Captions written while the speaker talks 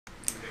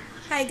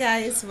Hi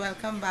guys,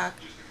 welcome back.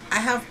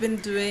 I have been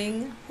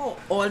doing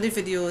all the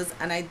videos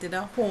and I did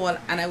a haul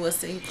and I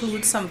was to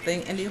include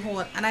something in the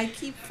haul and I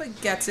keep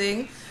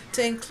forgetting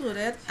to include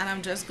it, and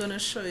I'm just going to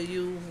show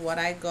you what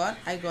I got.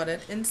 I got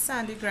it in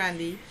Sandy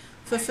Grande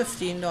for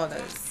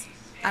 $15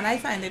 and I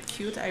find it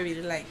cute. I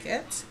really like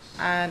it,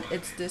 and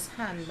it's this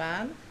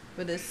handband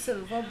with a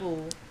silver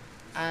bow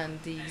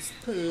and these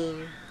pearl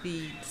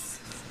beads.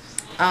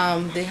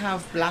 They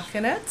have black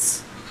in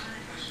it,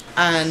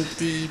 and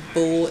the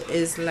bow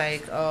is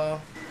like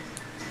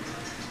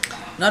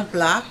not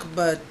black,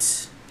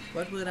 but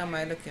what word am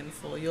I looking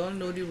for? You all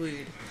know the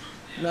word.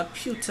 Not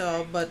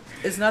pewter, but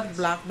it's not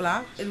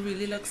black. It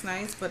really looks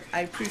nice, but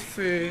I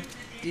prefer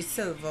the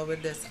silver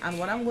with this. And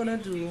what I'm gonna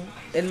do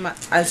in my,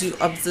 as you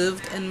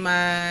observed in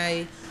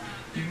my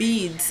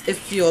beads,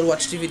 if you all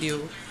watch the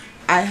video,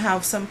 I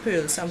have some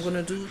pearls. So I'm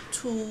gonna do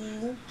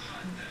two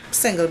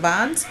single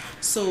bands.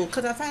 So,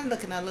 cause I find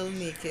looking a little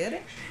naked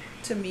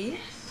to me,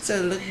 so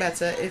it'll look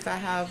better if I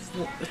have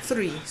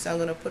three. So I'm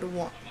gonna put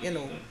one,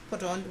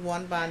 put on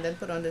one band, then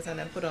put on this, and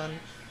then put on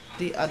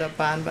the other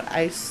band. But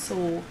I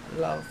so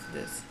love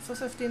this. For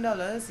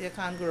 $15, you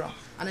can't go wrong,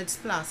 and it's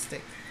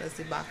plastic. That's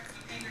the back.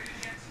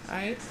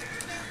 Alright.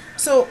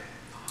 So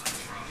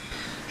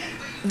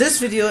this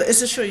video is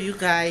to show you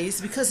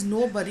guys, because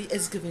nobody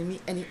is giving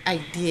me any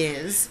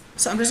ideas,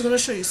 so I'm just going to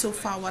show you so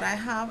far what I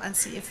have and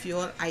see if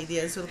your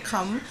ideas will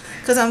come,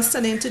 because I'm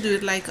studying to do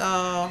it like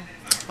I'm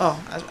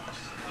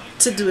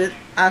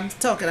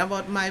talking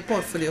about my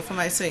portfolio for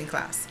my sewing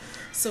class.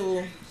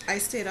 So I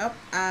stayed up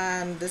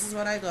and this is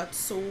what I got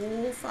so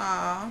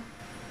far.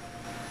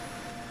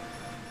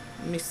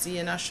 Missy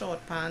in a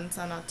short pants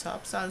and a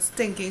top. So I was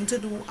thinking to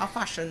do a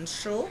fashion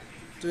show,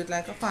 do it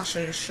like a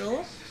fashion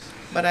show,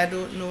 but I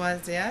don't know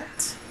as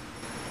yet.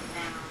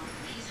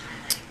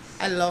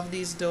 I love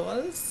these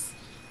dolls.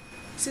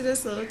 See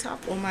this little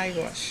top? Oh my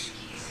gosh.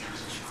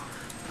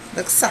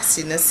 The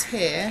sassiness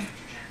here.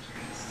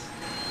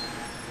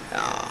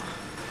 Ah,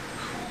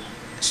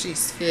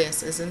 she's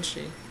fierce, isn't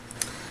she?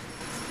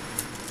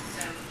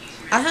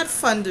 I had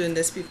fun doing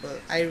this, people.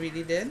 I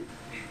really did.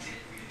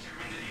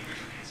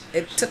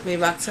 It took me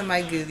back to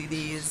my girly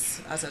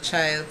days as a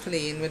child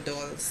playing with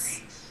dolls.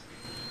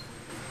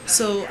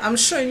 So I'm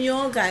showing you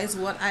all guys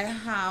what I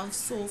have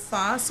so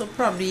far, so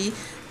probably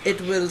it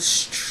will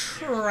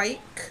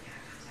strike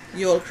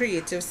your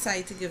creative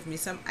side to give me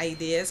some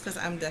ideas, because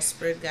I'm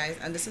desperate, guys.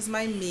 And this is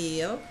my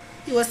male.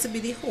 He was to be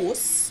the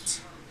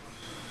host.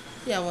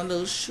 Yeah, one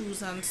little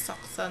shoes and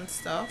socks and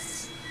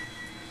stuff.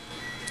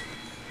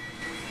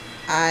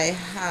 I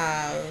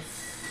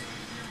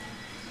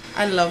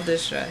love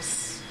this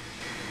dress.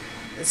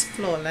 It's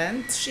floor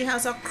length. She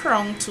has a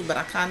crown too, but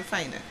I can't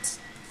find it,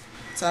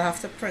 so I'll have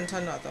to print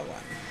another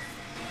one.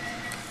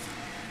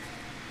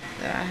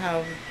 Then I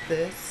have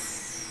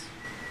this,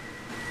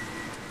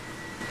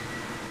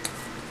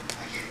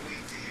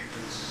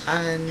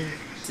 and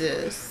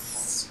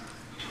this,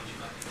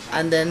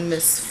 and then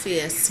Miss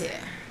Fierce here.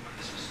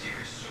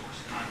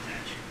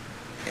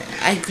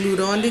 I glued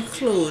on the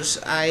clothes.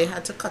 I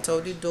had to cut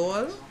out the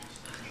doll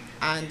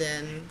and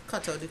then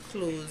cut out the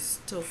clothes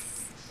to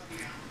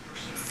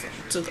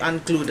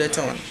unglue it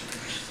on.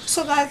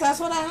 So guys, that's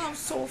what I have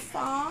so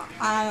far,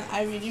 and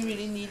I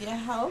really need your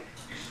help,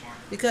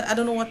 because I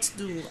don't know what to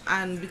do,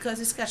 and because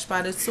the sketch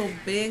pad is so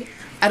big,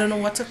 I don't know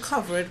what to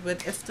cover it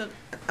with.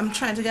 I'm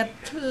trying to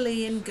get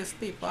plain gift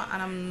paper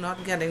and I'm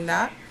not getting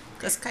that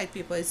because kite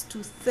paper is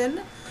too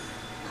thin.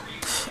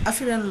 I'm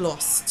feeling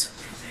lost.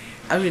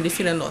 I'm really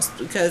feeling lost,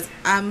 because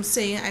I'm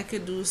saying I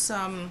could do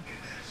some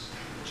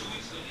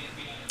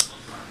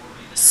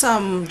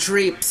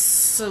drapes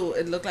so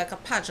it looked like a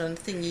pageant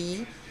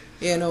thingy,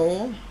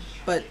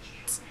 but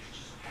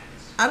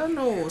I don't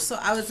know. So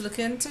I was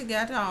looking to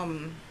get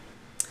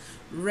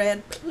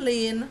red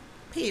plain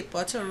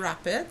paper to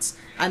wrap it,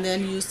 and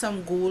then use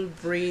some gold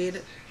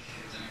braid,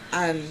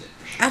 and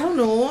I don't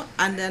know,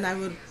 and then I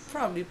would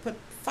probably put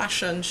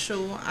fashion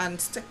show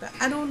and stick that.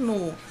 I don't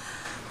know.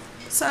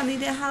 So I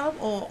need your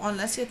help, or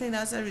unless you think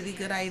that's a really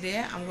good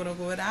idea, I'm gonna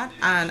go with that.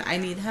 And I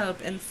need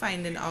help in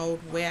finding out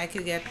where I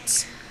could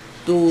get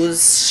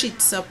those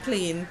sheets of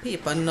plain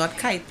paper, not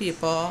kite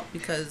paper,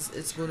 because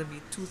it's gonna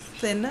be too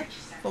thin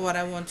for what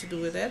I want to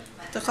do with it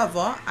to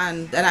cover.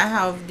 And then I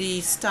have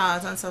the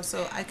stars and stuff,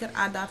 so I could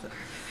add that.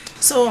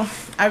 So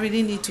I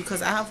really need to,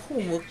 because I have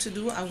homework to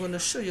do. I'm going to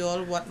show you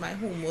all what my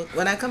homework,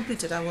 when I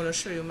complete it, I'm going to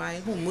show you my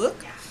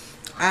homework.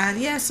 And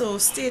yeah, so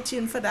stay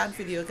tuned for that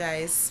video,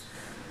 guys.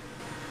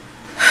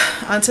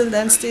 Until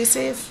then, stay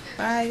safe.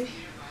 Bye.